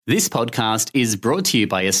This podcast is brought to you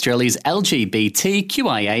by Australia's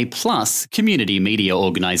LGBTQIA+ community media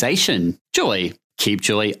organisation, Joy. Keep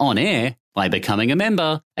Joy on air by becoming a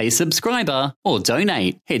member, a subscriber, or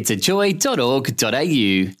donate. Head to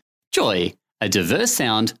joy.org.au. Joy, a diverse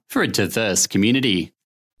sound for a diverse community.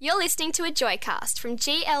 You're listening to a Joycast from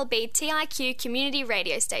GLBTIQ community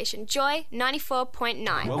radio station Joy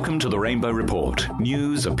 94.9. Welcome to the Rainbow Report.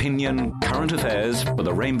 News, opinion, current affairs for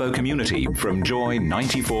the rainbow community from Joy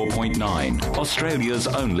 94.9. Australia's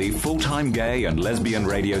only full-time gay and lesbian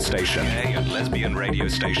radio station.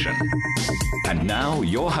 And now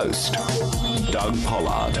your host, Doug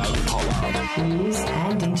Pollard. News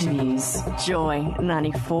and interviews. Joy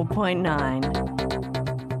 94.9.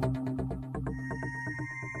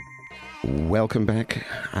 Welcome back,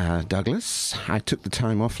 Douglas. I took the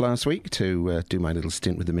time off last week to do my little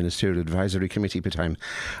stint with the Ministerial Advisory Committee, but I'm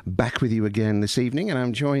back with you again this evening, and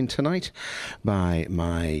I'm joined tonight by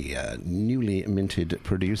my newly minted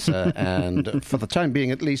producer and, for the time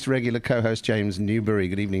being at least, regular co-host James Newbury.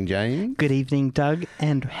 Good evening, James. Good evening, Doug.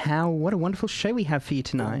 And what a wonderful show we have for you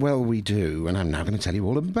tonight. Well, we do, and I'm now going to tell you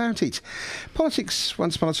all about it. Politics,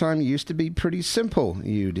 once upon a time, used to be pretty simple.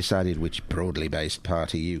 You decided which broadly based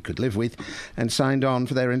party you could live with and signed on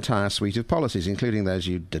for their entire suite of policies, including those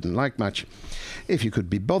you didn't like much. If you could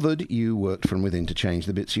be bothered, you worked from within to change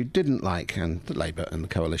the bits you didn't like, and the Labour and the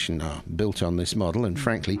Coalition are built on this model, and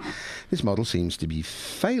frankly, this model seems to be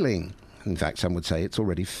failing. In fact, some would say it's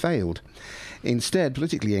already failed. Instead,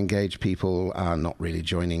 politically engaged people are not really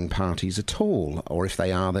joining parties at all, or if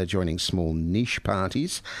they are, they're joining small niche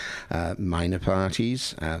parties, minor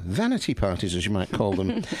parties, vanity parties, as you might call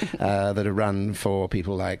them, that are run for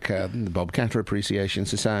people like the Bob Catter Appreciation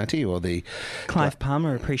Society or the Clive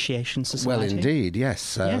Palmer Appreciation Society. Well, indeed,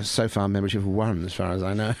 yes. So far, membership of one, as far as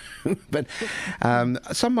I know. But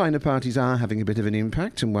some minor parties are having a bit of an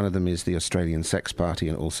impact, and one of them is the Australian Sex Party,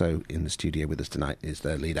 and also in the studio with us tonight is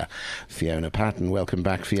their leader, Fiona Patten. Welcome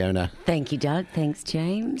back, Fiona. Thank you, Doug. Thanks,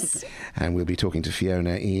 James. And we'll be talking to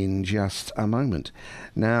Fiona in just a moment.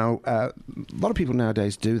 Now, a lot of people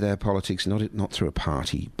nowadays do their politics not through a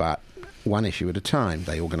party, but one issue at a time.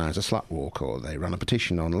 They organise a slut walk, or they run a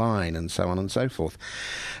petition online, and so on and so forth.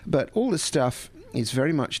 But all this stuff is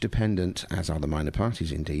very much dependent, as are the minor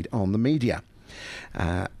parties indeed, on the media.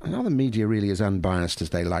 And are the media really as unbiased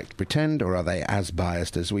as they like to pretend, or are they as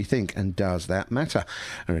biased as we think? And does that matter?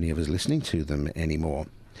 Are any of us listening to them anymore?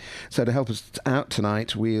 So to help us out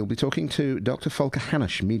tonight, we'll be talking to Dr. Volker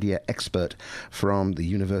Hanusch, media expert from the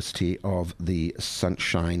University of the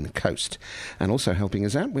Sunshine Coast. And also helping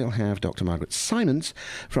us out, we'll have Dr. Margaret Simons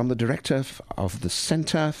from the director of the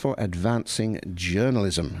Centre for Advancing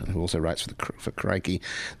Journalism, who also writes for Crikey,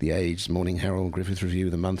 The Age, Morning Herald, Griffith Review,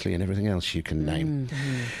 The Monthly, and everything else you can name.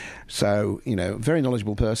 So, very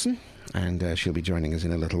knowledgeable person, and she'll be joining us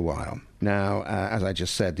in a little while. Now, as I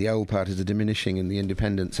just said, the old parties are diminishing and the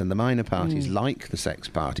independents and the minor parties, like the Sex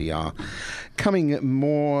Party, are coming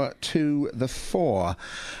more to the fore.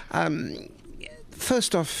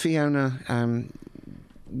 First off, Fiona,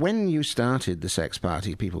 when you started the Sex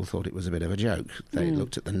Party, people thought it was a bit of a joke. They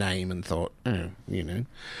looked at the name and thought,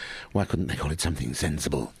 why couldn't they call it something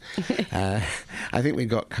sensible? I think we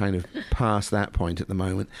got kind of past that point at the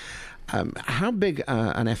moment. How big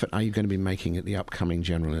an effort are you going to be making at the upcoming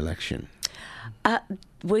general election?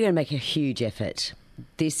 We're going to make a huge effort.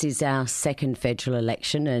 This is our second federal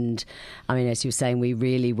election, and I mean, as you were saying, we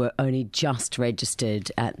really were only just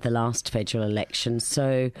registered at the last federal election.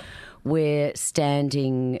 So we're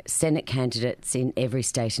standing Senate candidates in every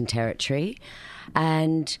state and territory.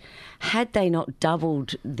 And had they not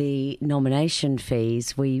doubled the nomination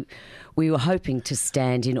fees, we were hoping to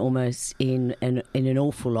stand in almost in an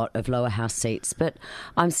awful lot of lower house seats. But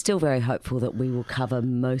I'm still very hopeful that we will cover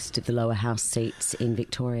most of the lower house seats in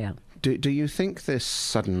Victoria. Do you think this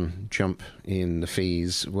sudden jump in the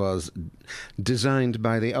fees was designed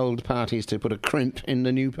by the old parties to put a crimp in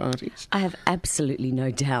the new parties? I have absolutely no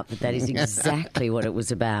doubt that is exactly what it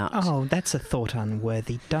was about. Oh, that's a thought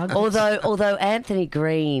unworthy, Doug. Although Anthony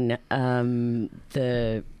Green,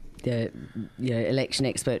 the election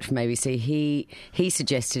expert from ABC, he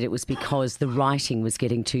suggested it was because the writing was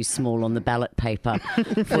getting too small on the ballot paper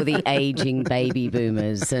for the ageing baby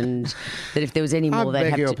boomers, and that if there was any more,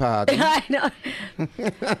 they'd have to... I beg your pardon. I know.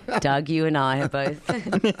 Doug, you and I are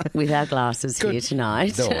both with our glasses here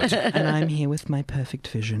tonight. And I'm here with my perfect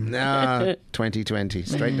vision. 2020,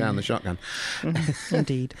 straight down the shotgun.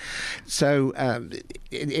 Indeed. So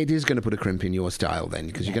it is going to put a crimp in your style then,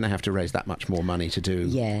 because you're going to have to raise that much more money to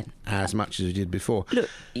do as much as we did before. Look,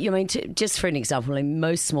 I mean, just for an example, in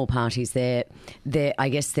most small parties, their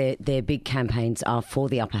big campaigns are for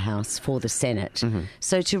the upper house, for the Senate. Mm-hmm.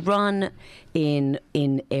 So to run in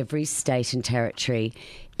every state and territory,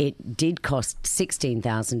 it did cost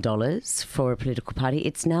 $16,000 for a political party.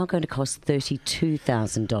 It's now going to cost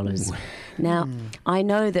 $32,000. Now, I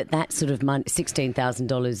know that sort of money,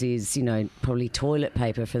 $16,000 is, probably toilet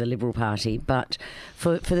paper for the Liberal Party, but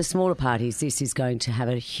for the smaller parties, this is going to have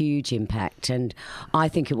a huge impact, and I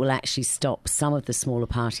think it will actually stop some of the smaller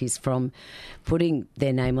parties from putting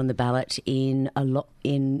their name on the ballot in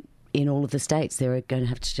all of the states. They're going to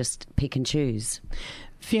have to just pick and choose.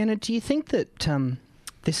 Fiona, do you think that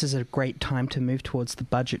this is a great time to move towards the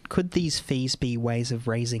budget? Could these fees be ways of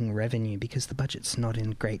raising revenue because the budget's not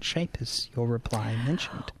in great shape, as your reply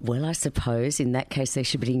mentioned? Well, I suppose in that case they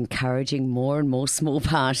should be encouraging more and more small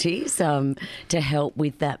parties to help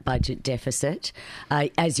with that budget deficit.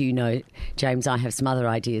 As you know, James, I have some other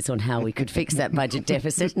ideas on how we could fix that budget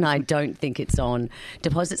deficit, and I don't think it's on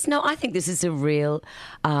deposits. No, I think this is a real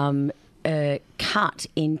cut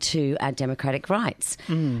into our democratic rights.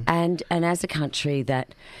 And as a country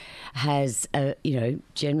that has,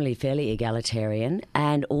 generally fairly egalitarian,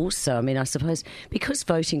 and also, I suppose, because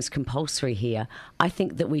voting's compulsory here, I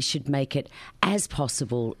think that we should make it as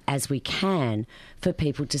possible as we can for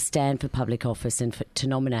people to stand for public office and to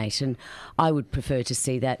nominate. And I would prefer to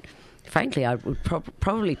see that. Frankly, I would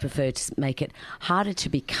probably prefer to make it harder to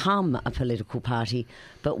become a political party,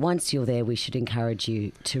 but once you're there, we should encourage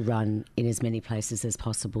you to run in as many places as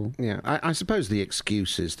possible. Yeah, I suppose the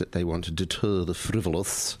excuse is that they want to deter the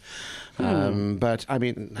frivolous. But,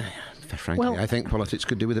 frankly, I think politics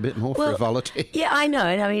could do with a bit more frivolity. Yeah, I know.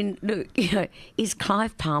 And look, is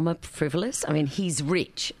Clive Palmer frivolous? He's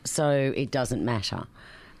rich, so it doesn't matter.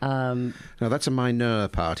 No, that's a minor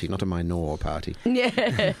party, not a minor party.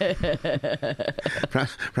 Yeah.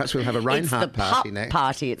 Perhaps we'll have a Reinhardt party next.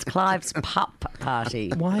 Party. It's Clive's pup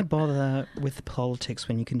party. Why bother with politics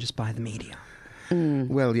when you can just buy the media?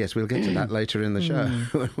 Well, yes, we'll get to that later in the show.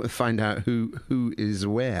 We'll find out who is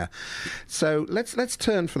where. So let's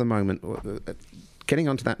turn for the moment, getting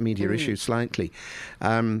onto that media issue slightly.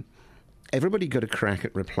 Everybody got a crack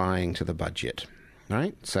at replying to the budget.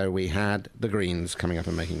 Right? So we had the Greens coming up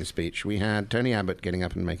and making a speech. We had Tony Abbott getting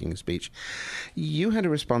up and making a speech. You had a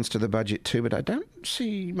response to the budget too, but I don't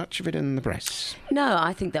see much of it in the press. No,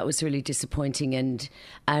 I think that was really disappointing, and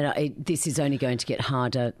this is only going to get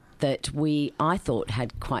harder. That I thought,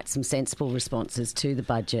 had quite some sensible responses to the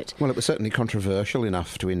budget. Well, it was certainly controversial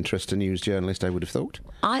enough to interest a news journalist, I would have thought.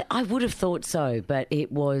 I would have thought so, but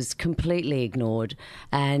it was completely ignored.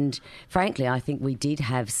 And frankly, I think we did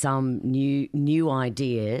have some new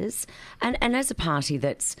ideas. And as a party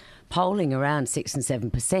that's polling around 6 and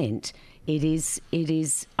 7%, it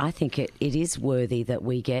is. I think it is worthy that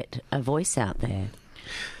we get a voice out there.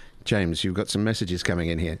 James, you've got some messages coming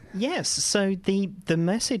in here. Yes, so the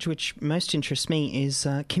message which most interests me is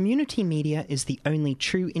community media is the only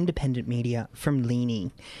true independent media from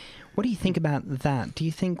Leany. What do you think about that? Do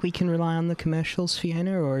you think we can rely on the commercials,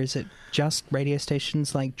 Fiona, or is it just radio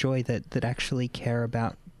stations like Joy that actually care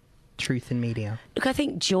about truth in media? Look, I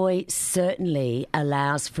think Joy certainly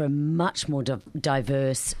allows for a much more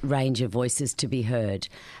diverse range of voices to be heard,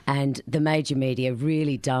 and the major media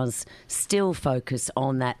really does still focus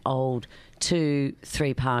on that old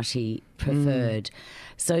 2-3 party preferred.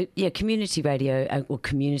 So, yeah, community radio or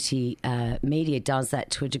community media does that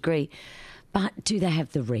to a degree. But do they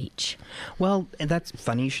have the reach? Well, that's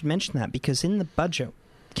funny you should mention that, because in the budget,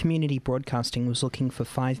 community broadcasting was looking for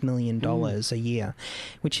 $5 million a year,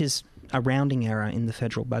 which is a rounding error in the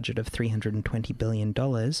federal budget of $320 billion,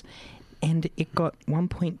 and it got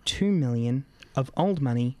 $1.2 million of old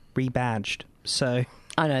money rebadged. So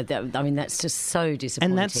I know that's just so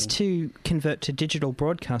disappointing. And that's to convert to digital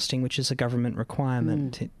broadcasting, which is a government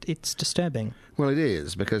requirement. It's disturbing. Well, it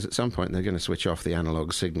is, because at some point they're going to switch off the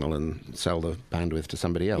analogue signal and sell the bandwidth to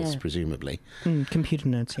somebody else, presumably. Computer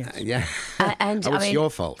nerds, yes. And it's your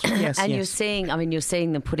fault. Yes, and yes. you're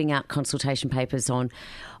seeing them putting out consultation papers on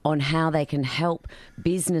how they can help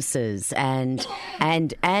businesses and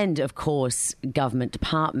of course government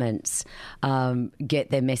departments get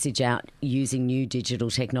their message out using new digital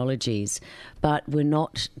technologies. But they're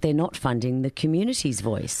not funding the community's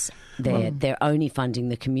voice. They're only funding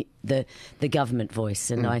the government voice,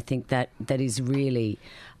 and I think that is really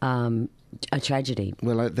a tragedy.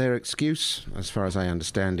 Well, their excuse, as far as I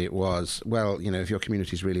understand it, was, well, if your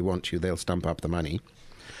communities really want you, they'll stump up the money.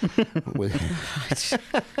 Fantastic.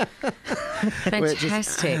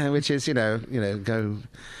 Which is, go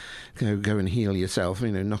go and heal yourself,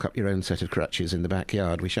 knock up your own set of crutches in the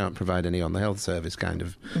backyard. We shan't provide any on the health service kind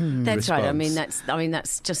of That's right. response.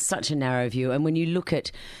 That's just such a narrow view. And when you look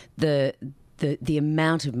at the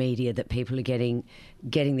amount of media that people are getting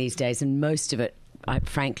these days, and most of it,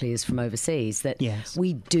 frankly, is from overseas, that Yes.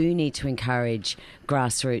 we do need to encourage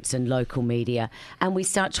grassroots and local media. And we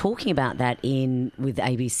start talking about that with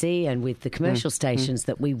ABC and with the commercial stations,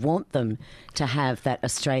 that we want them to have that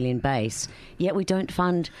Australian base, yet we don't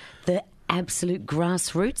fund the absolute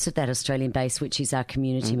grassroots of that Australian base, which is our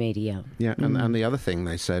community media. Yeah, and the other thing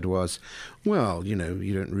they said was, well, you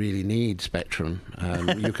don't really need spectrum.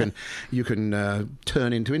 You can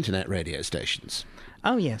turn into internet radio stations.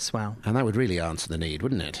 Oh, yes, well. And that would really answer the need,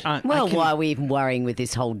 wouldn't it? Why are we even worrying with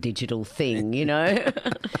this whole digital thing,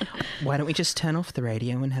 Why don't we just turn off the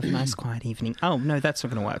radio and have a nice quiet evening? Oh, no, that's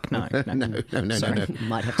not going to work. No. No.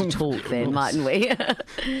 Might have to talk then, mightn't we?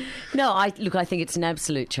 No, I think it's an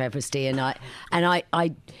absolute travesty, and I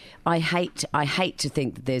hate to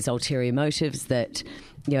think that there's ulterior motives, that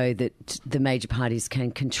that the major parties can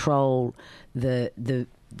control the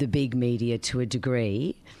big media to a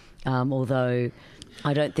degree, although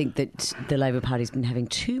I don't think that the Labor Party's been having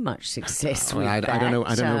too much success with that. I don't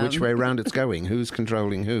know which way round it's going. Who's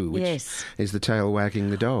controlling who? Which yes. is the tail wagging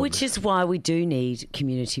the dog? Which is why we do need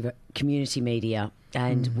community media,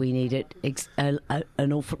 and we need it an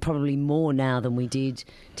awful, probably more now than we did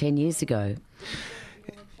 10 years ago.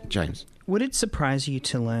 James. Would it surprise you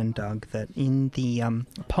to learn, Doug, that in the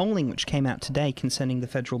polling which came out today concerning the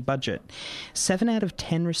federal budget, 7 out of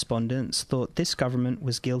 10 respondents thought this government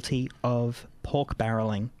was guilty of pork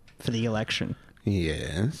barrelling for the election?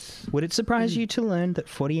 Yes. Would it surprise you to learn that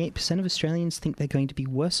 48% of Australians think they're going to be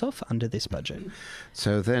worse off under this budget?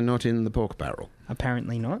 So they're not in the pork barrel?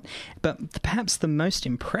 Apparently not. But perhaps the most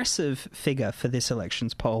impressive figure for this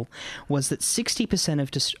elections poll was that 60%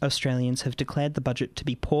 of Australians have declared the budget to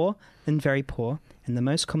be poor and very poor, and the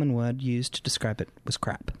most common word used to describe it was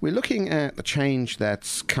crap. We're looking at the change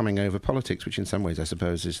that's coming over politics, which in some ways I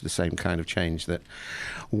suppose is the same kind of change that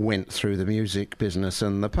went through the music business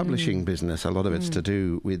and the publishing business. A lot of it's to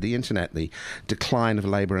do with the internet, the decline of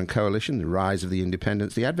Labour and Coalition, the rise of the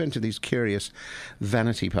independents, the advent of these curious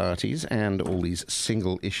vanity parties and all these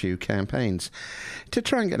single-issue campaigns. To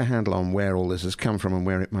try and get a handle on where all this has come from and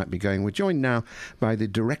where it might be going, we're joined now by the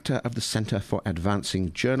Director of the Centre for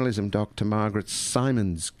Advancing Journalism, Dr. Margaret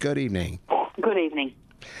Simons. Good evening. Good evening.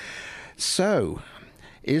 So,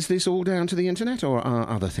 is this all down to the internet, or are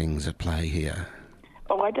other things at play here?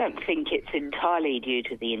 Oh, I don't think it's entirely due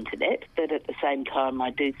to the internet, but at the same time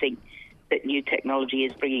I do think that new technology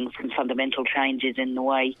is bringing some fundamental changes in the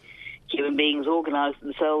way human beings organise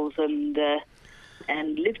themselves and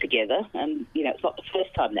live together. And, it's not the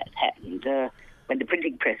first time that's happened. When the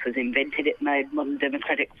printing press was invented, it made modern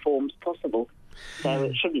democratic forms possible. So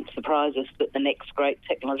it shouldn't surprise us that the next great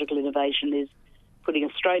technological innovation is putting a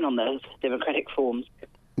strain on those democratic forms.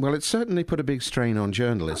 Well, it's certainly put a big strain on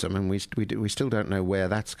journalism, and we still don't know where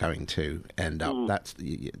that's going to end up.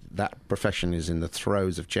 That profession is in the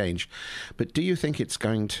throes of change. But do you think it's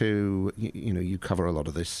going to, you cover a lot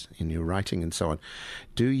of this in your writing and so on,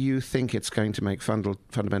 do you think it's going to make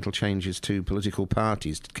fundamental changes to political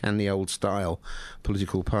parties? Can the old-style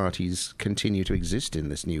political parties continue to exist in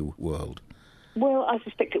this new world? Well, I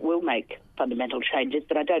suspect it will make fundamental changes,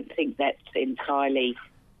 but I don't think that's entirely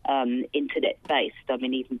internet-based. I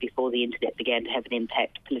mean, even before the internet began to have an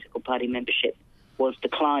impact, political party membership was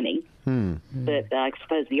declining. But I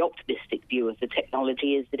suppose the optimistic view of the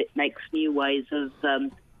technology is that it makes new ways of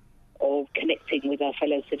connecting with our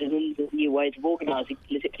fellow citizens and new ways of organising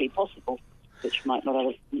politically possible, which might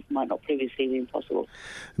not previously have been possible.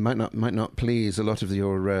 It might not please a lot of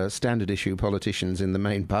your standard issue politicians in the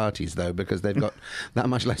main parties, though, because they've got that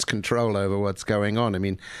much less control over what's going on. I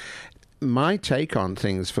mean, my take on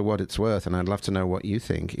things, for what it's worth, and I'd love to know what you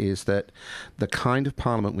think, is that the kind of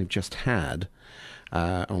parliament we've just had,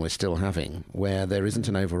 and we're still having, where there isn't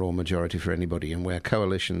an overall majority for anybody and where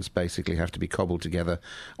coalitions basically have to be cobbled together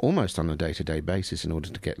almost on a day-to-day basis in order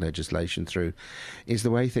to get legislation through, is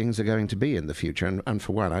the way things are going to be in the future. And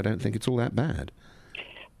for one, I don't think it's all that bad.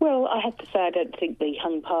 Well, I have to say I don't think the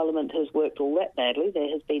hung parliament has worked all that badly.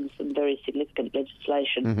 There has been some very significant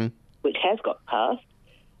legislation which has got passed.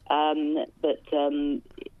 But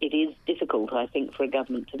it is difficult, I think, for a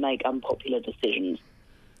government to make unpopular decisions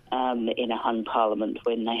in a hung parliament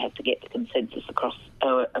when they have to get the consensus across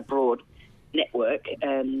a broad network,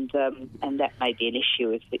 and that may be an issue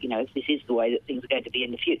if this is the way that things are going to be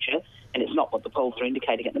in the future, and it's not what the polls are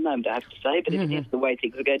indicating at the moment, I have to say, but if it is the way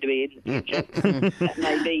things are going to be in the future, that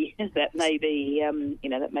may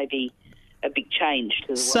be a big change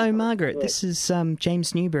to the So, way Margaret, it this is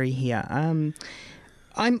James Newbury here.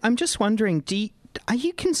 I'm just wondering, are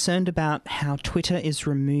you concerned about how Twitter is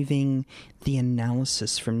removing the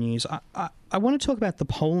analysis from news? I want to talk about the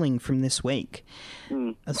polling from this week.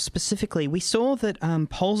 Specifically, we saw that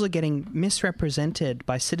polls are getting misrepresented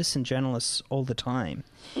by citizen journalists all the time.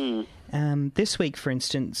 This week, for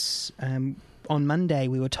instance, on Monday,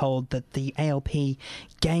 we were told that the ALP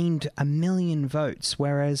gained 1 million votes,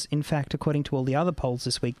 whereas, in fact, according to all the other polls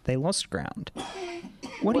this week, they lost ground.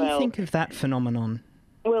 What do you think of that phenomenon?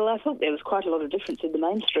 Well, I thought there was quite a lot of difference in the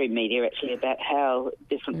mainstream media, actually, about how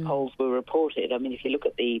different polls were reported. I mean, if you look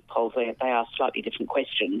at the polls, they ask slightly different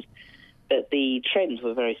questions, but the trends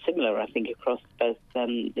were very similar, I think, across both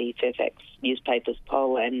the Fairfax newspapers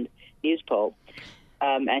poll and Newspoll.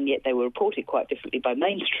 And yet they were reported quite differently by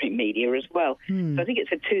mainstream media as well. So I think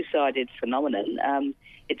it's a two-sided phenomenon.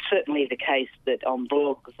 It's certainly the case that on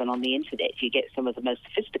blogs and on the internet you get some of the most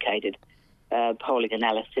sophisticated polling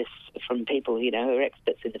analysis from people, who are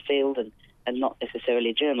experts in the field and not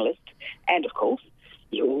necessarily journalists. And, of course,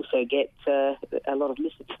 you also get a lot of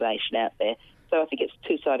misinformation out there. So I think it's a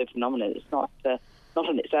two-sided phenomenon. It's not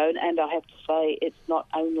on its own, and I have to say it's not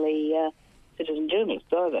only citizen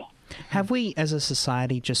journalists either. Have we, as a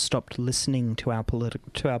society, just stopped listening to our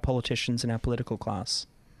politicians and our political class?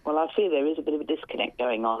 Well, I fear there is a bit of a disconnect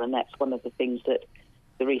going on, and that's one of the things that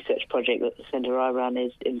the research project that the centre I run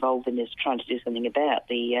is involved in, is trying to do something about,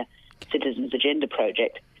 the Citizens Agenda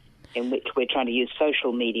project, in which we're trying to use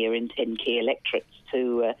social media in 10 key electorates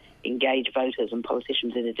to engage voters and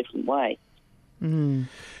politicians in a different way. Do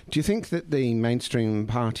you think that the mainstream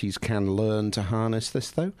parties can learn to harness this,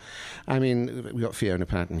 though? I mean, we've got Fiona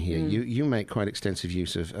Patton here. You make quite extensive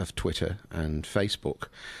use of Twitter and Facebook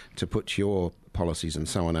to put your policies and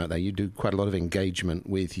so on out there. You do quite a lot of engagement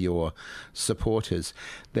with your supporters.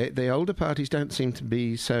 The older parties don't seem to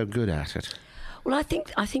be so good at it. Well, I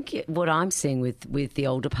think what I'm seeing with the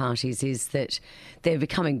older parties is that they're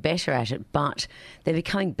becoming better at it, but they're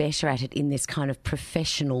becoming better at it in this kind of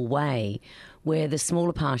professional way, where the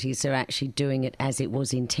smaller parties are actually doing it as it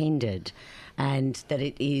was intended, and that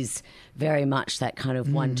it is very much that kind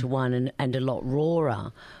of one-to-one and a lot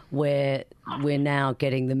rawer, where we're now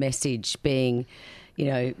getting the message being,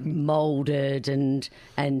 moulded and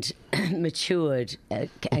matured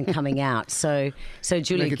and coming out. So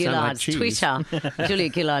Julia Gillard's Twitter,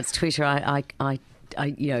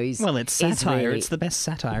 is... Well, it's satire. Really, it's the best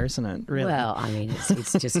satire, isn't it? Really. Well, I mean,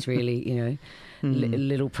 it's just really,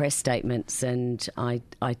 little press statements, and I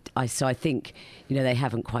think they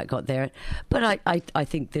haven't quite got there, but I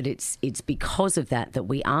think that it's because of that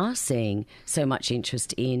we are seeing so much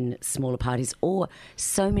interest in smaller parties, or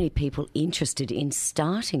so many people interested in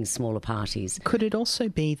starting smaller parties. Could it also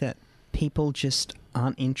be that people just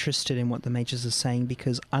aren't interested in what the majors are saying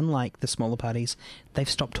because, unlike the smaller parties, they've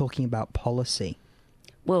stopped talking about policy?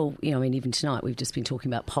 Well, even tonight we've just been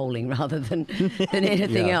talking about polling rather than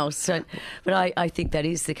anything else. So, but I think that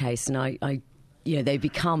is the case, and they've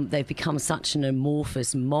become such an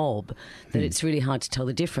amorphous mob that it's really hard to tell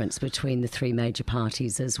the difference between the three major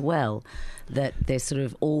parties as well. That they're sort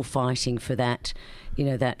of all fighting for that,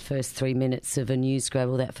 that first 3 minutes of a news grab,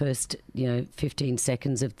 or that first 15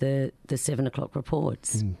 seconds of the 7 o'clock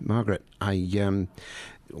reports. Margaret, I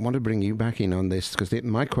want to bring you back in on this, because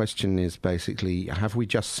my question is basically, have we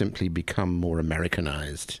just simply become more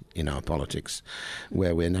Americanized in our politics,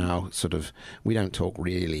 where we're now we don't talk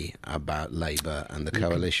really about Labour and the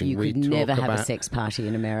coalition. You could never have a sex party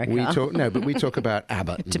in America. But we talk about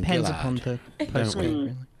Abbott and depends Gillard, upon the postcode,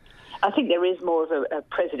 really. I think there is more of a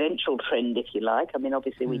presidential trend, if you like. I mean,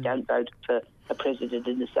 obviously we don't vote for a president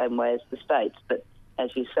in the same way as the states, but as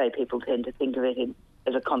you say, people tend to think of it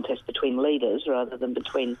as a contest between leaders rather than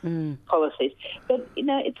between policies. But,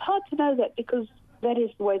 it's hard to know that, because that is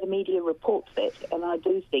the way the media reports it. And I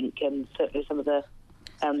do think, and certainly some of the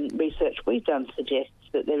research we've done suggests,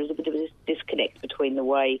 that there is a bit of a disconnect between the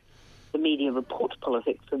way the media reports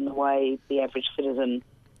politics and the way the average citizen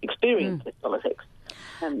experiences politics.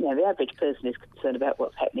 The average person is concerned about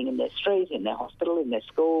what's happening in their street, in their hospital, in their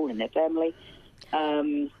school, in their family,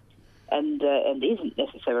 and isn't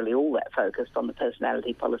necessarily all that focused on the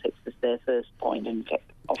personality politics as their first point. In fact,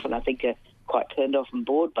 often I think are quite turned off and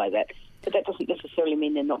bored by that. But that doesn't necessarily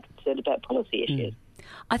mean they're not concerned about policy issues.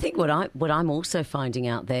 I think what I'm also finding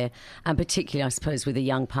out there, and particularly I suppose with a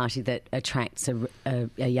young party that attracts a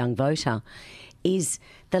young voter, is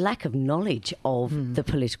the lack of knowledge of the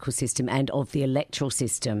political system and of the electoral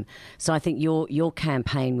system. So I think your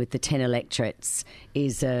campaign with the 10 electorates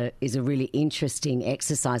is a really interesting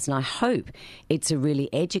exercise, and I hope it's a really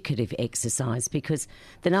educative exercise, because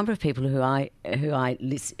the number of people who I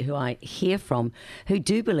hear from who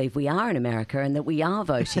do believe we are in America and that we are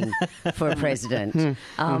voting for a president,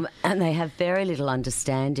 and they have very little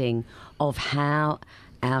understanding of how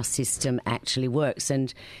our system actually works.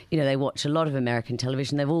 And, you know, they watch a lot of American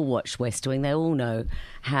television. They've all watched West Wing. They all know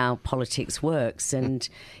how politics works. And,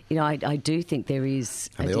 you know, I do think there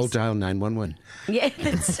is... And they all dial 911. Yeah,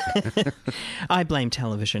 that's... I blame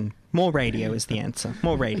television. More radio is the answer.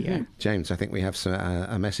 More radio. James, I think we have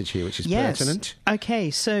a message here which is Yes. pertinent.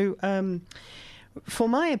 Okay, so... for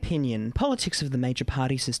my opinion, politics of the major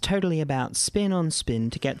parties is totally about spin on spin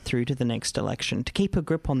to get through to the next election, to keep a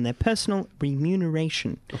grip on their personal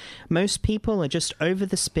remuneration. Most people are just over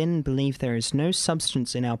the spin and believe there is no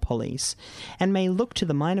substance in our pollies, and may look to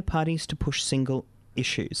the minor parties to push single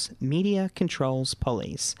issues. Media controls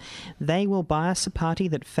pollies. They will bias a party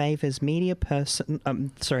that favours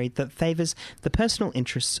that favours the personal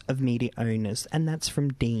interests of media owners, and that's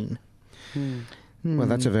from Dean. Well,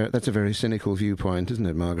 that's a very cynical viewpoint, isn't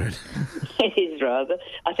it, Margaret? It is rather.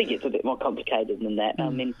 I think it's a bit more complicated than that. I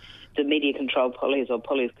mean, the media control pollies or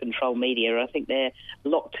pollies control media, I think they're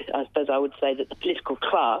locked. I suppose I would say that the political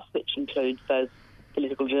class, which includes both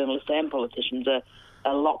political journalists and politicians,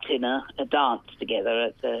 are locked in a dance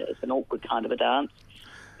together. It's an awkward kind of a dance.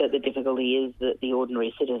 But the difficulty is that the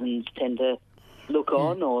ordinary citizens tend to look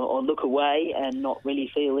on or look away and not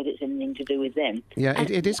really feel that it's anything to do with them. Yeah,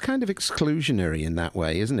 it is kind of exclusionary in that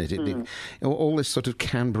way, isn't it? All this sort of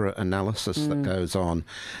Canberra analysis that goes on,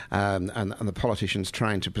 and the politicians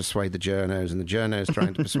trying to persuade the journos, and the journos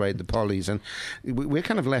trying to persuade the pollies, and we're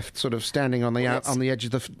kind of left sort of standing on the edge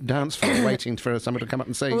of the dance floor, waiting for someone to come up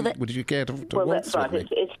and say, "Would you care to Well, waltz that's right.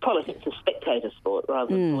 with me?" It's politics, a spectator sport,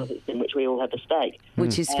 rather than politics in which we all have a stake.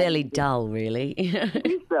 Which is fairly dull, really.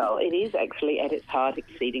 Well, it is actually at its heart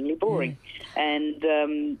exceedingly boring, and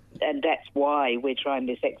that's why we're trying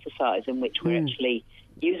this exercise in which we're actually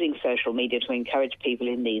using social media to encourage people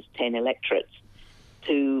in these 10 electorates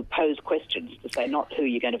to pose questions, to say not who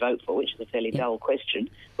you're going to vote for, which is a fairly dull question,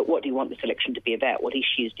 but what do you want this election to be about? What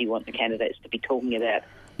issues do you want the candidates to be talking about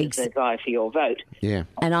as they vie for your vote? Yeah.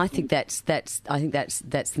 And I think that's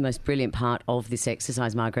the most brilliant part of this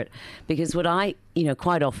exercise, Margaret, because what I,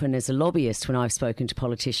 quite often as a lobbyist, when I've spoken to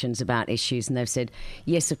politicians about issues and they've said,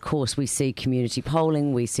 yes, of course, we see community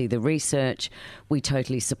polling, we see the research, we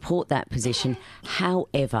totally support that position.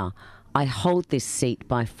 However, I hold this seat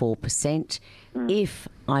by 4%. If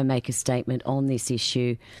I make a statement on this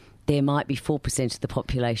issue, there might be 4% of the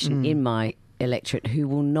population in my electorate who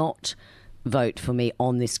will not vote for me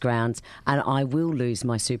on this grounds, and I will lose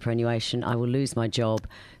my superannuation, I will lose my job,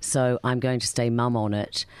 so I'm going to stay mum on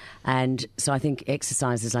it. And so I think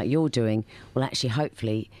exercises like you're doing will actually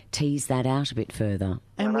hopefully tease that out a bit further.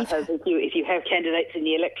 And I hope if you have candidates in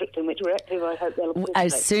the electorates in which we're active, I hope they'll...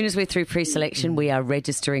 As soon as we're through pre-selection, we are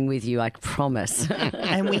registering with you, I promise.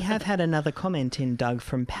 And we have had another comment in, Doug,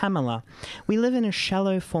 from Pamela. We live in a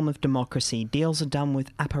shallow form of democracy. Deals are done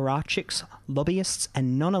with apparatchiks, lobbyists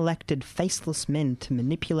and non-elected faceless men to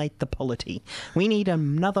manipulate the polity. We need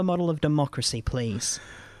another model of democracy, please.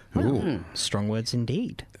 Well, strong words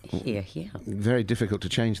indeed. Here, here. Very difficult to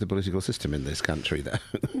change the political system in this country, though.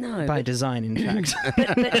 No, By design, in fact.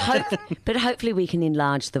 but hopefully we can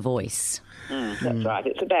enlarge the voice. That's right.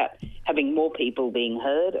 It's about having more people being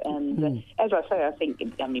heard. And as I say, I think,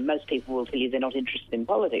 most people will tell you they're not interested in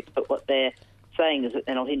politics, but what they're saying is that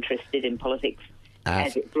they're not interested in politics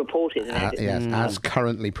as it's reported. As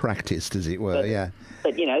currently practiced, as it were,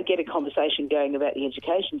 But, get a conversation going about the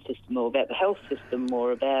education system or about the health system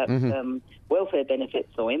or about welfare benefits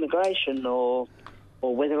or immigration or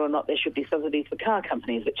whether or not there should be subsidies for car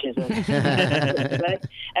companies, which is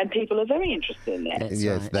and people are very interested in that.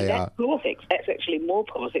 Yes, they are. That's politics. That's actually more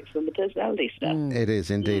politics than the personality stuff. It is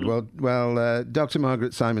indeed. Well, Dr.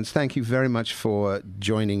 Margaret Simons, thank you very much for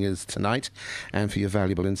joining us tonight and for your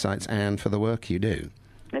valuable insights and for the work you do.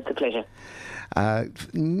 It's a pleasure.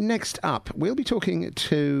 Next up, we'll be talking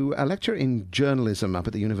to a lecturer in journalism up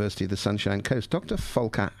at the University of the Sunshine Coast, Dr.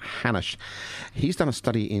 Volker Hanusch. He's done a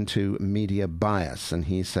study into media bias, and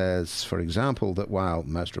he says, for example, that while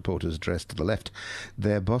most reporters dress to the left,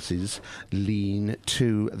 their bosses lean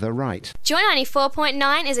to the right. Joy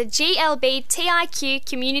 94.9 is a GLB TIQ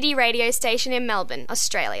community radio station in Melbourne,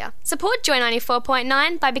 Australia. Support Joy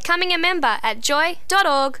 94.9 by becoming a member at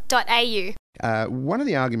joy.org.au. One of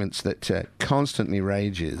the arguments that constantly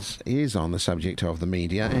rages is on the subject of the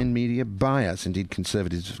media and media bias. Indeed,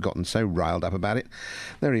 Conservatives have gotten so riled up about it,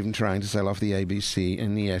 they're even trying to sell off the ABC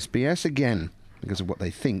and the SBS again, because of what they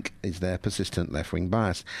think is their persistent left-wing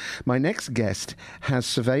bias. My next guest has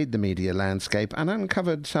surveyed the media landscape and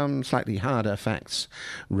uncovered some slightly harder facts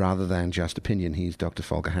rather than just opinion. He's Dr.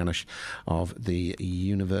 Volker Hanusch of the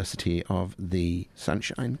University of the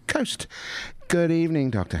Sunshine Coast. Good evening,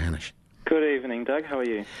 Dr. Hanusch. Good evening, Doug. How are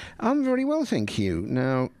you? I'm very well, thank you.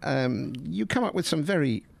 Now, you come up with some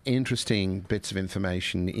very interesting bits of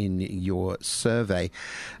information in your survey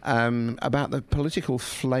about the political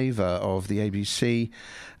flavour of the ABC,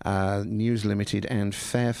 News Limited and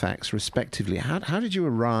Fairfax, respectively. How did you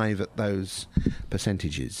arrive at those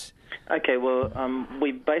percentages? Okay, well,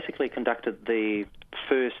 we basically conducted the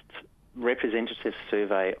first representative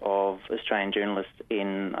survey of Australian journalists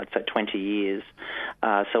in, I'd say, 20 years.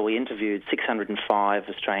 So we interviewed 605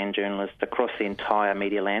 Australian journalists across the entire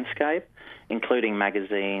media landscape, including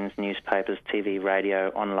magazines, newspapers, TV, radio,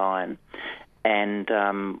 online. And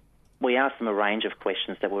we asked them a range of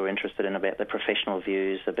questions that we were interested in about their professional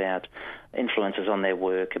views, about influences on their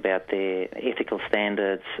work, about their ethical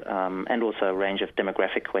standards, and also a range of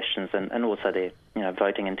demographic questions, and also their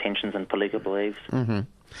voting intentions and political beliefs. Mm-hmm.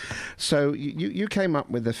 So you came up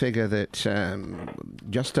with the figure that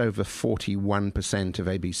just over 41% of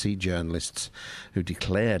ABC journalists who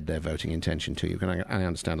declared their voting intention to you, and I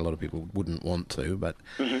understand a lot of people wouldn't want to, but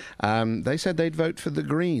they said they'd vote for the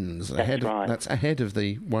Greens. That's ahead of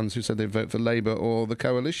the ones who said they'd vote for Labour or the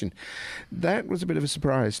Coalition. That was a bit of a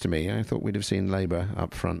surprise to me. I thought we'd have seen Labour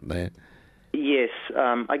up front there. Yes,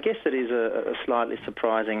 I guess it is a slightly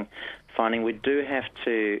surprising finding. We do have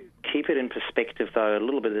to keep it in perspective, though, a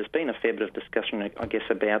little bit. There's been a fair bit of discussion, I guess,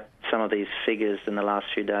 about some of these figures in the last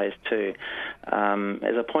few days too. As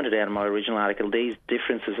I pointed out in my original article, these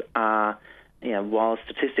differences are, while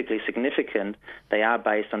statistically significant, they are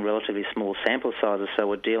based on relatively small sample sizes, so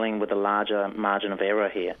we're dealing with a larger margin of error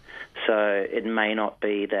here. So it may not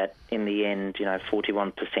be that, in the end,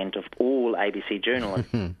 41% of all ABC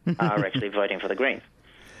journalists are actually voting for the Greens.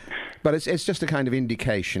 But it's just a kind of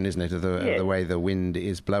indication, isn't it, of the way the wind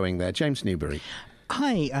is blowing there. James Newbury.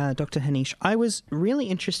 Hi, Dr. Hanusch. I was really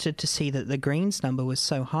interested to see that the Greens number was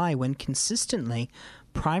so high when consistently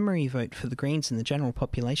primary vote for the Greens in the general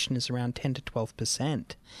population is around 10 to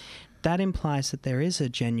 12%. That implies that there is a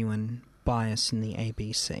genuine bias in the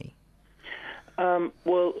ABC.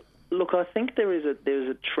 Well, look, I think there is a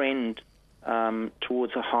trend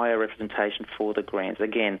towards a higher representation for the Greens.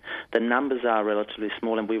 Again, the numbers are relatively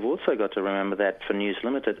small, and we've also got to remember that for News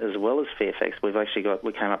Limited as well as Fairfax, we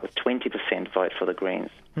came up with 20% vote for the Greens.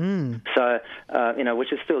 So,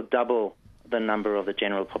 which is still double the number of the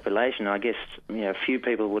general population. I guess few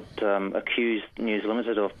people would accuse News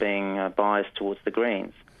Limited of being biased towards the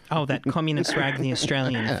Greens. Oh, that communist rag the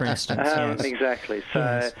Australian, for instance. Yes. Exactly. So,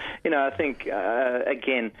 yes. I think,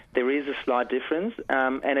 again, there is a slight difference,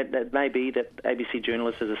 and it may be that ABC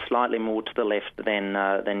journalists is slightly more to the left than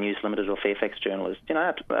News Limited or Fairfax journalists.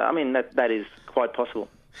 That is quite possible.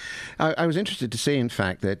 I was interested to see, in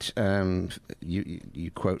fact, that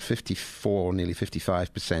you quote 54, nearly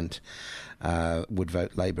 55% would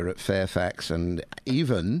vote Labour at Fairfax, and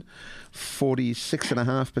even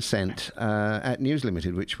 46.5% at News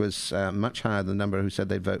Limited, which was much higher than the number who said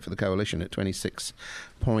they'd vote for the Coalition at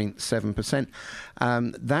 26.7%.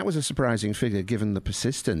 That was a surprising figure given the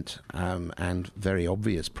persistent and very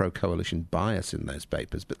obvious pro-coalition bias in those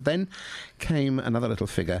papers. But then came another little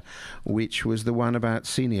figure, which was the one about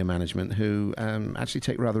senior management who actually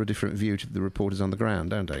take rather a different view to the reporters on the ground,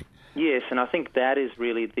 don't they? Yes, and I think that is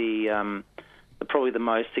really probably the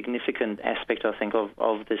most significant aspect, I think,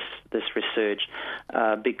 of this research,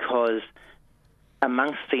 because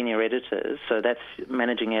amongst senior editors, so that's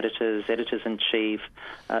managing editors, editors-in-chief,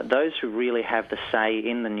 those who really have the say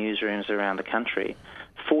in the newsrooms around the country,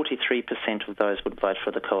 43% of those would vote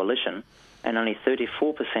for the Coalition, and only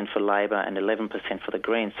 34% for Labour and 11% for the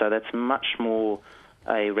Greens. So that's much more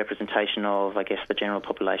a representation of, I guess, the general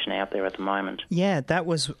population out there at the moment. Yeah, that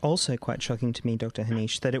was also quite shocking to me, Dr.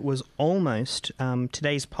 Hanusch, that it was almost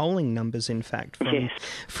today's polling numbers, in fact,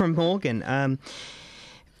 from Morgan.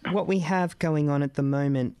 What we have going on at the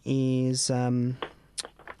moment is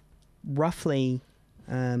roughly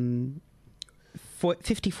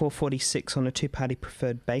 54-46 on a two-party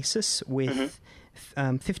preferred basis, with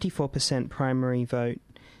 54% primary vote.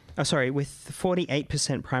 With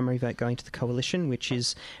 48% primary vote going to the Coalition, which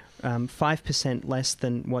is 5% less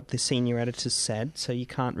than what the senior editors said, so you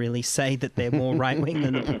can't really say that they're more right-wing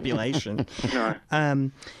than the population.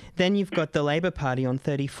 No. Then you've got the Labor Party on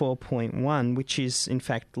 34.1, which is, in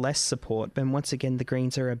fact, less support. But once again, the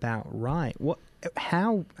Greens are about right.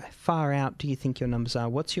 How far out do you think your numbers are?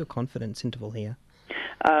 What's your confidence interval here?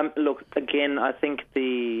 Look, again, I think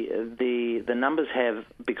the numbers have,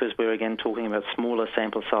 because we're again talking about smaller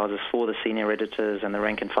sample sizes for the senior editors and the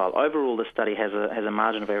rank and file. Overall, the study has a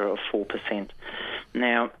margin of error of 4%.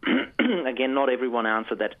 Now, again, not everyone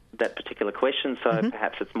answered that particular question, so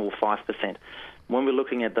perhaps it's more 5%. When we're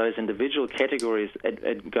looking at those individual categories,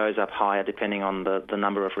 it goes up higher depending on the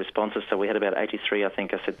number of responses. So we had about 83, I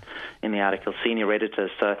think I said in the article, senior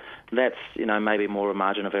editors. So that's, maybe more a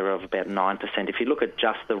margin of error of about 9%. If you look at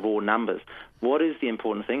just the raw numbers, what is the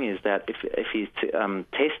important thing is that if you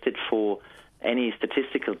tested for any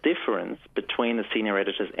statistical difference between the senior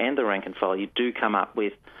editors and the rank and file, you do come up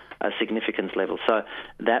with a significance level. So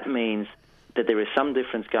that means that there is some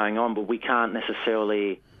difference going on, but we can't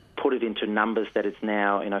necessarily put it into numbers that it's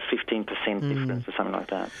now 15% difference or something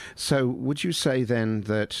like that. So would you say then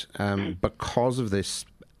that because of this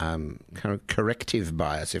kind of corrective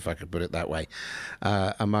bias, if I could put it that way,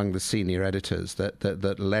 among the senior editors,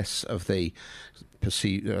 that less of the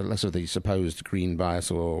supposed Green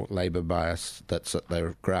bias or Labour bias that's at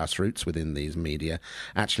their grassroots within these media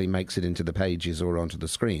actually makes it into the pages or onto the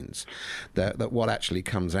screens, that what actually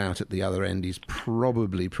comes out at the other end is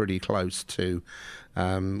probably pretty close to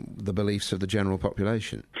the beliefs of the general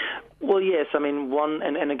population? Well, yes. I mean,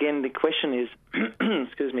 and again, the question is,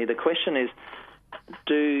 excuse me, the question is,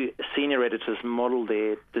 do senior editors model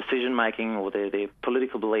their decision-making or their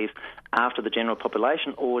political beliefs after the general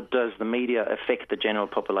population, or does the media affect the general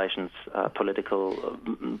population's political,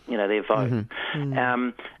 their vote?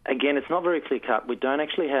 Again, it's not very clear-cut. We don't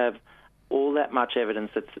actually have all that much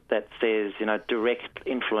evidence that says, direct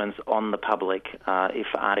influence on the public if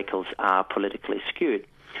articles are politically skewed.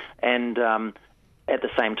 And at the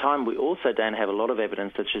same time, we also don't have a lot of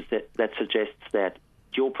evidence that suggests that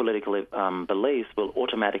your political beliefs will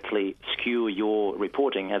automatically skew your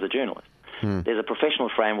reporting as a journalist. There's a professional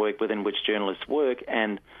framework within which journalists work,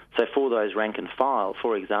 and so for those rank and file,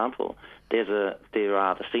 for example, there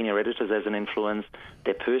are the senior editors as an influence,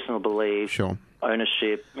 their personal beliefs,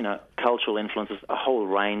 ownership, cultural influences, a whole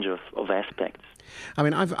range of aspects. I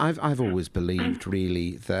mean, I've always believed,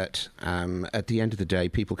 really, that at the end of the day,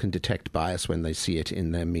 people can detect bias when they see it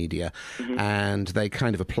in their media, and they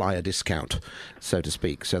kind of apply a discount, so to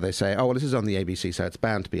speak. So they say, oh, well, this is on the ABC, so it's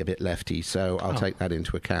bound to be a bit lefty, so I'll take that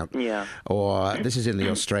into account. Yeah. Or this is in the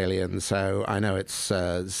Australian, so I know it's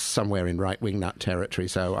somewhere in right-wing nut territory,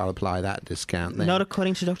 so I'll apply that discount then. Not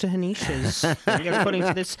according to Dr. Hanish's. According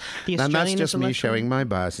to this, the Australian. And that's just me showing my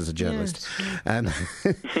bias as a journalist. Yes.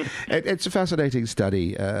 It's a fascinating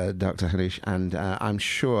study, Dr. Hanish, and I'm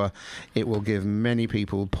sure it will give many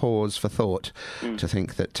people pause for thought to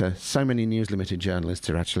think that so many News Limited journalists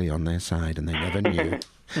are actually on their side and they never knew.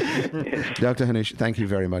 Dr. Hanish, thank you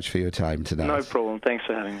very much for your time tonight. No problem. Thanks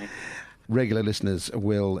for having me. Regular listeners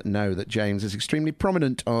will know that James is extremely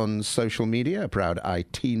prominent on social media, a proud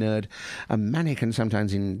IT nerd, a manic and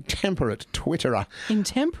sometimes intemperate Twitterer.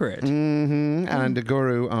 Intemperate? And a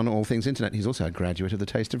guru on all things internet. He's also a graduate of the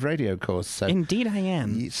Taste of Radio course. So, indeed I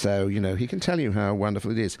am. So, he can tell you how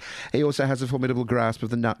wonderful it is. He also has a formidable grasp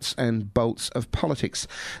of the nuts and bolts of politics.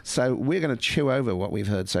 So we're going to chew over what we've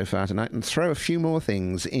heard so far tonight and throw a few more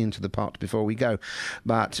things into the pot before we go.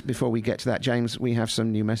 But before we get to that, James, we have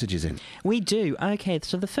some new messages in. We do. Okay,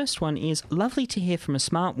 so the first one is, lovely to hear from a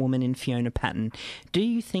smart woman in Fiona Patton. Do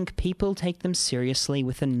you think people take them seriously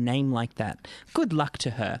with a name like that? Good luck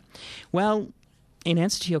to her. Well, in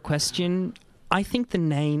answer to your question, I think the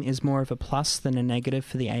name is more of a plus than a negative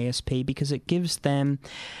for the ASP because it gives them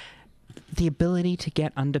the ability to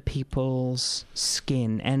get under people's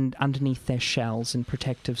skin and underneath their shells and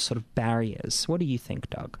protective sort of barriers. What do you think,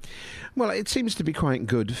 Doug? Well, it seems to be quite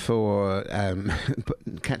good for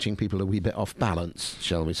catching people a wee bit off balance,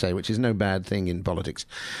 shall we say, which is no bad thing in politics,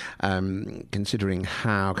 considering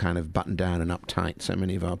how kind of buttoned down and uptight so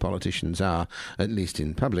many of our politicians are, at least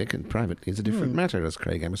in public, and privately is a different matter, as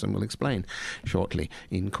Craig Emerson will explain shortly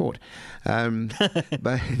in court. But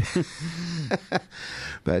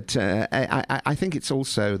I think it's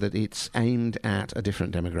also that it's aimed at a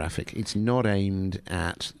different demographic. It's not aimed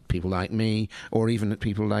at people like me or even at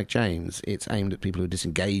people like James. It's aimed at people who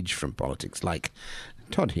disengage from politics, like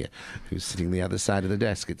Todd here, who's sitting the other side of the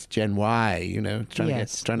desk. It's Gen Y,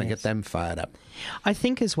 trying to get them fired up. I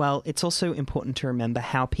think as well, it's also important to remember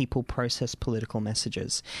how people process political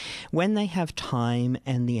messages. When they have time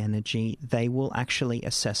and the energy, they will actually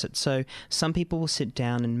assess it. So some people will sit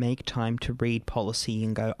down and make time to read policy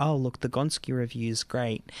and go, oh, look, the Gonski review is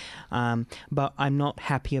great, but I'm not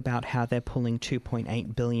happy about how they're pulling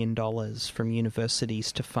 $2.8 billion from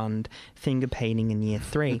universities to fund finger painting in year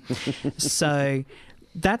 3. So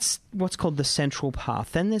that's what's called the central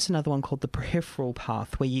path. Then there's another one called the peripheral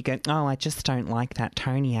path, where you go, oh, I just don't like that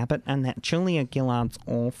Tony Abbott and that Julia Gillard's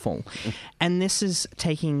awful. And this is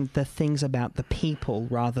taking the things about the people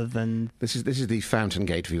rather than... This is the Fountain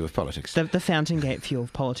Gate view of politics. The Fountain Gate view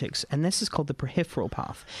of politics. And this is called the peripheral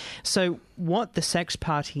path. So what the Sex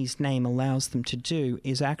Party's name allows them to do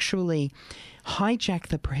is actually hijack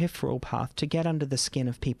the peripheral path to get under the skin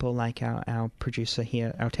of people like our producer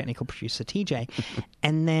here, our technical producer TJ,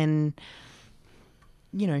 and then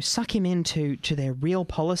suck him into their real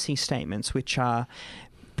policy statements, which are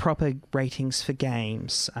proper ratings for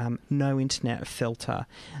games, no internet filter,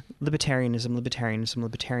 libertarianism,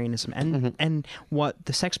 and what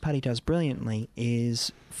the Sex Party does brilliantly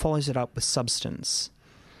is follows it up with substance.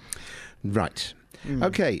 Right.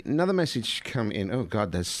 Okay, another message come in. Oh,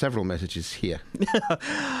 God, there's several messages here.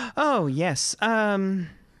 Oh, yes.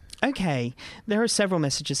 Okay, there are several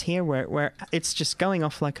messages here where it's just going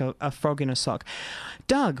off like a frog in a sock.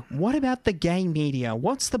 Doug, what about the gay media?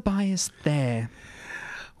 What's the bias there?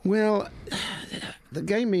 Well, the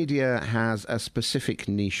gay media has a specific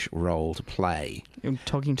niche role to play. You're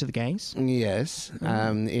talking to the gays? Yes.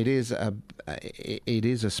 It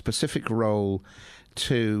is a specific role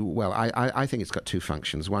to, well, I think it's got two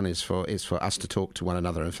functions. One is for us to talk to one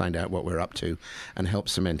another and find out what we're up to and help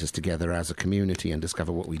cement us together as a community and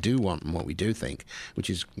discover what we do want and what we do think, which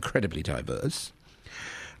is incredibly diverse.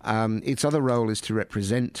 Its other role is to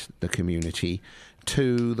represent the community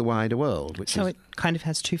to the wider world. It kind of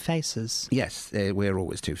has two faces. Yes, we're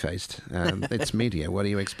always two-faced. It's media. What do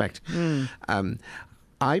you expect?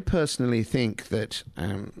 I personally think that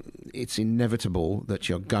it's inevitable that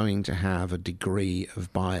you're going to have a degree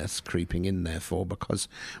of bias creeping in, therefore, because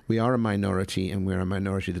we are a minority and we're a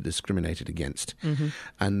minority that's discriminated against.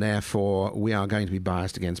 And therefore, we are going to be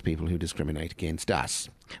biased against people who discriminate against us.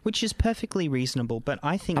 Which is perfectly reasonable, but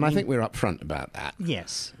I think... And I think we're upfront about that.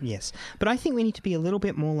 Yes. But I think we need to be a little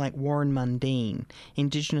bit more like Warren Mundine,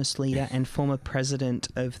 Indigenous leader and former president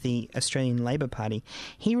of the Australian Labor Party.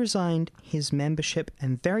 He resigned his membership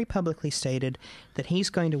and very publicly stated that he's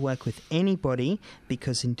going to work with anybody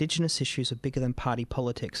because Indigenous issues are bigger than party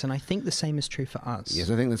politics, and I think the same is true for us. Yes,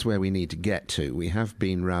 I think that's where we need to get to. We have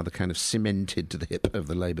been rather kind of cemented to the hip of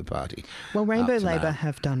the Labor Party. Well, Rainbow Labor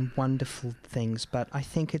have done wonderful things, but I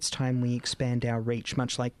think it's time we expand our reach,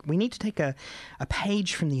 much like we need to take a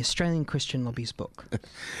page from the Australian Christian Lobby's book.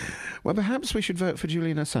 Well, perhaps we should vote for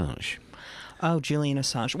Julian Assange. Oh, Julian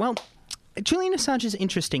Assange. Well, Julian Assange is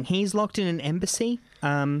interesting. He's locked in an embassy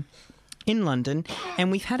in London,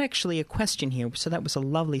 and we've had actually a question here, so that was a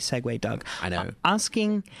lovely segue, Doug. I know.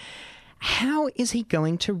 Asking, how is he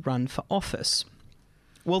going to run for office?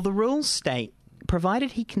 Well, the rules state,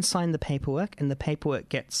 provided he can sign the paperwork and the paperwork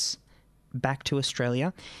gets back to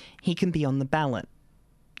Australia, he can be on the ballot.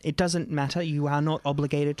 It doesn't matter. You are not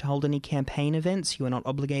obligated to hold any campaign events. You are not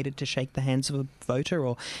obligated to shake the hands of a voter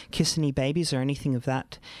or kiss any babies or anything of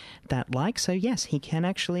that like. So yes, he can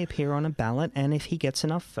actually appear on a ballot, and if he gets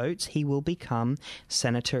enough votes, he will become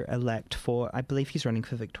senator-elect for, I believe he's running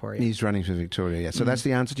for Victoria. He's running for Victoria, yes. So that's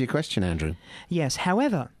the answer to your question, Andrew. Yes.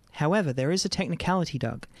 However, there is a technicality,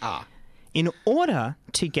 Doug. In order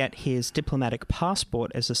to get his diplomatic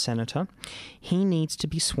passport as a senator, he needs to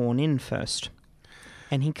be sworn in first.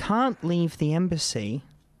 And he can't leave the embassy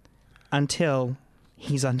until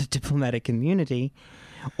he's under diplomatic immunity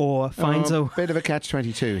or finds a bit of a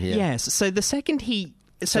catch-22 here. Yes. So the second he...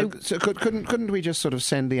 So couldn't we just sort of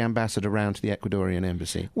send the ambassador round to the Ecuadorian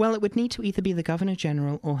embassy? Well, it would need to either be the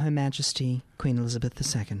Governor-General or Her Majesty Queen Elizabeth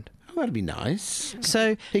II. Oh, that'd be nice.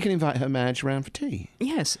 So he can invite Her Madge round for tea.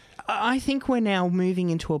 Yes. I think we're now moving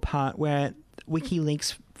into a part where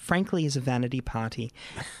WikiLeaks, frankly, is a vanity party.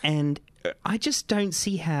 And I just don't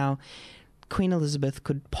see how Queen Elizabeth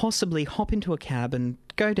could possibly hop into a cab and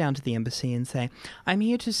go down to the embassy and say, I'm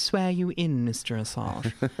here to swear you in, Mr.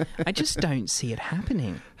 Assange. I just don't see it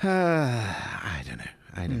happening. I don't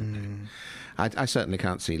know. I certainly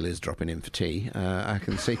can't see Liz dropping in for tea. I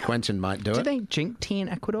can see Quentin might do it. Do they drink tea in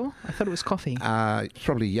Ecuador? I thought it was coffee.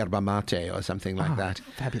 Probably yerba mate or something like that.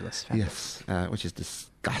 Fabulous. Yes, which is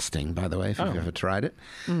disgusting, by the way, if you've ever tried it.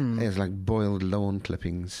 It's like boiled lawn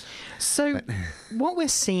clippings. So what we're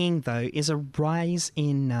seeing, though, is a rise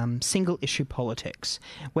in single-issue politics,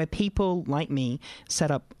 where people like me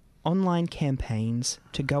set up online campaigns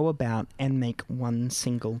to go about and make one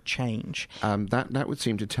single change. That would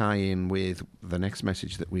seem to tie in with the next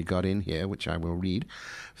message that we got in here, which I will read.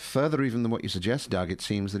 Further even than what you suggest, Doug, it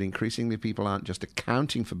seems that increasingly people aren't just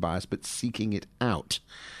accounting for bias, but seeking it out.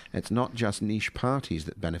 It's not just niche parties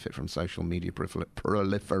that benefit from social media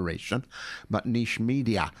proliferation, but niche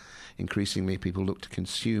media. Increasingly, people look to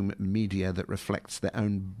consume media that reflects their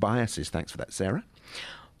own biases. Thanks for that, Sarah.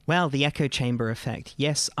 Well, the echo chamber effect.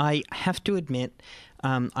 Yes, I have to admit,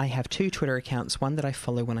 I have two Twitter accounts, one that I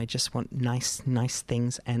follow when I just want nice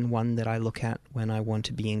things, and one that I look at when I want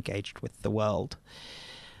to be engaged with the world.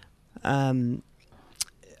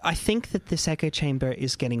 I think that this echo chamber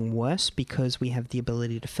is getting worse because we have the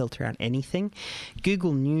ability to filter out anything.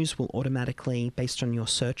 Google News will automatically, based on your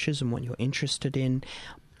searches and what you're interested in,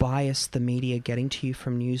 bias the media getting to you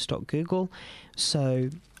from news.google. So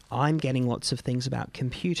I'm getting lots of things about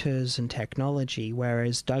computers and technology,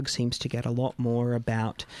 whereas Doug seems to get a lot more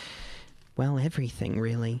about, well, everything,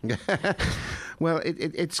 really. Well,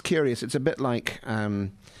 it's curious. It's a bit like...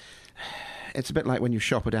 It's a bit like when you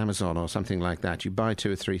shop at Amazon or something like that. You buy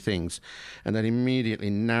 2 or 3 things, and that immediately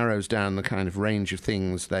narrows down the kind of range of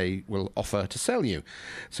things they will offer to sell you.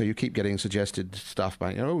 So you keep getting suggested stuff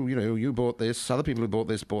by, you bought this, other people who bought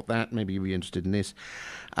this, bought that, maybe you'll be interested in this.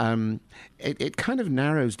 It kind of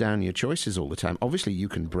narrows down your choices all the time. Obviously, you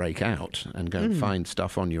can break out and go and find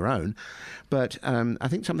stuff on your own, but I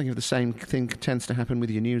think something of the same thing tends to happen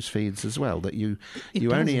with your news feeds as well, that you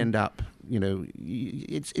only end up...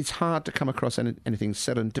 it's hard to come across anything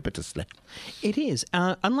serendipitously. It is.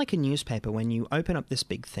 Unlike a newspaper, when you open up this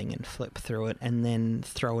big thing and flip through it and then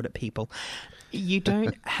throw it at people, you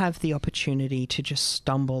don't have the opportunity to just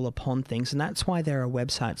stumble upon things. And that's why there are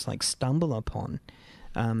websites like StumbleUpon,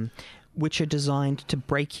 which are designed to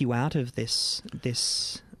break you out of this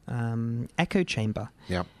echo chamber.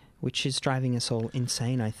 Yep. Which is driving us all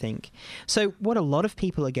insane, I think. So what a lot of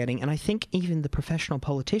people are getting, and I think even the professional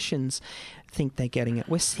politicians think they're getting it,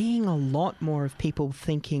 we're seeing a lot more of people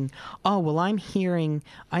thinking, oh, well, I'm hearing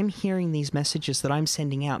these messages that I'm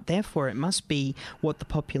sending out, therefore it must be what the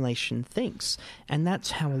population thinks. And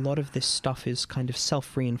that's how a lot of this stuff is kind of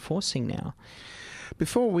self-reinforcing now.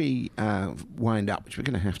 Before we wind up, which we're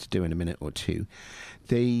going to have to do in a minute or two,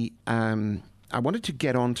 I wanted to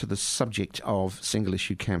get on to the subject of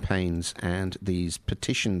single-issue campaigns and these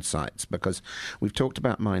petition sites, because we've talked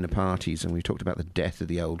about minor parties and we've talked about the death of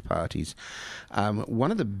the old parties. One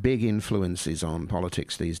of the big influences on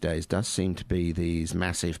politics these days does seem to be these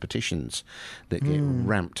massive petitions that get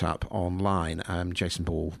ramped up online. Jason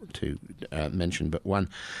Ball, to mention, but one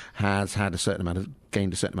has had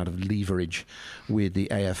gained a certain amount of leverage with the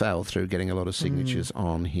AFL through getting a lot of signatures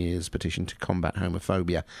on his petition to combat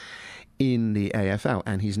homophobia in the AFL,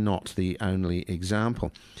 and he's not the only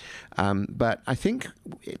example. But I think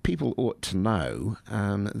people ought to know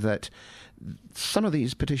that some of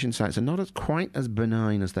these petition sites are not quite as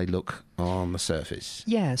benign as they look on the surface.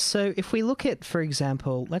 Yeah, so if we look at, for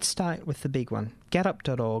example, let's start with the big one.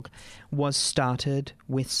 GetUp.org was started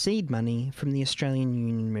with seed money from the Australian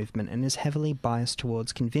Union movement and is heavily biased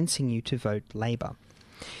towards convincing you to vote Labor.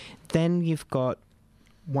 Then you've got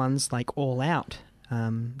ones like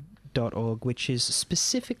AllOut.org, which is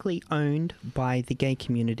specifically owned by the gay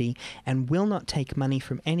community and will not take money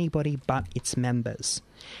from anybody but its members,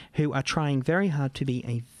 who are trying very hard to be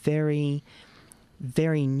a very,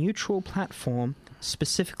 very neutral platform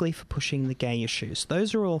specifically for pushing the gay issues.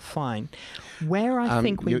 Those are all fine. Where I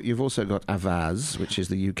think you've also got Avaz, which is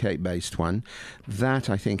the UK-based one. That,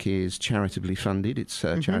 I think, is charitably funded. It's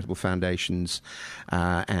charitable foundations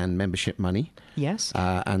and membership money. Yes.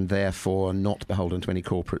 And therefore not beholden to any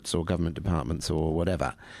corporates or government departments or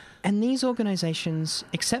whatever. And these organisations,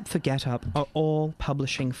 except for GetUp, are all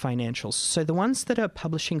publishing financials. So the ones that are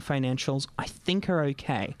publishing financials, I think, are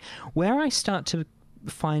okay. Where I start to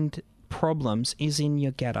find problems is in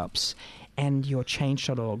your GetUps and your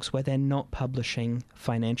Change.orgs, where they're not publishing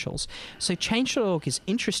financials. So Change.org is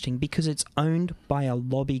interesting because it's owned by a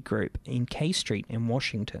lobby group in K Street in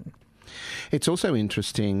Washington. It's also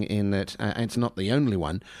interesting in that it's not the only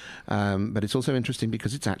one, but it's also interesting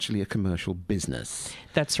because it's actually a commercial business.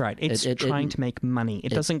 That's right. It's trying to make money. It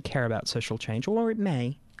doesn't care about social change, or it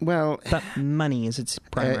may. Well, but money is its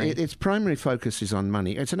primary. Its primary focus is on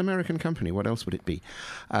money. It's an American company. What else would it be?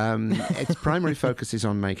 Its primary focus is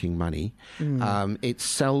on making money. It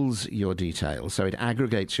sells your details, so it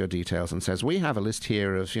aggregates your details and says, we have a list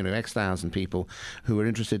here of X thousand people who are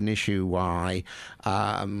interested in issue Y,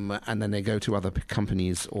 and then they go to other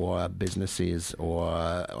companies or businesses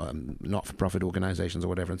or not-for-profit organisations or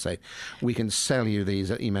whatever and say, we can sell you these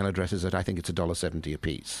email addresses at I think it's $1.70 a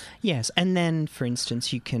piece. Yes, and then, for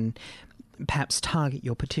instance, you can perhaps target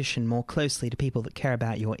your petition more closely to people that care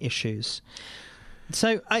about your issues.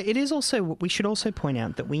 So it is also, we should also point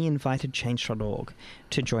out that we invited Change.org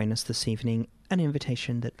to join us this evening, an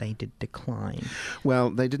invitation that they did decline. Well,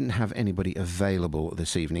 they didn't have anybody available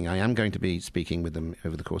this evening. I am going to be speaking with them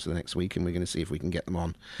over the course of the next week, and we're going to see if we can get them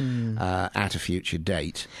on at a future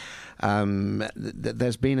date.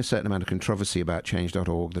 There's been a certain amount of controversy about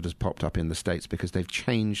Change.org that has popped up in the States because they've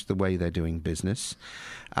changed the way they're doing business.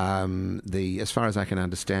 As far as I can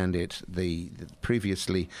understand it,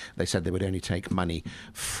 previously they said they would only take money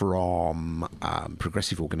from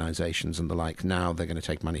progressive organisations and the like. Now they're going to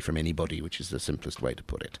take money from anybody, which is the simplest way to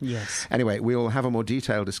put it. Yes. Anyway, we'll have a more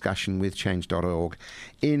detailed discussion with Change.org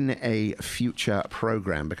in a future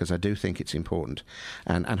programme because I do think it's important,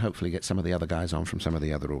 and hopefully get some of the other guys on from some of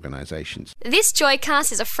the other organisations. This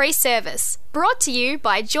Joycast is a free service brought to you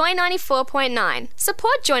by Joy 94.9.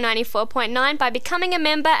 Support Joy 94.9 by becoming a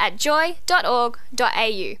member at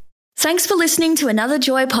joy.org.au. Thanks for listening to another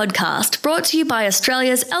Joy podcast brought to you by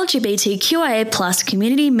Australia's LGBTQIA+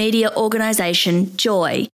 community media organisation,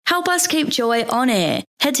 Joy. Help us keep Joy on air.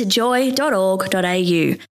 Head to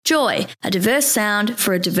joy.org.au. Joy, a diverse sound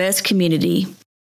for a diverse community.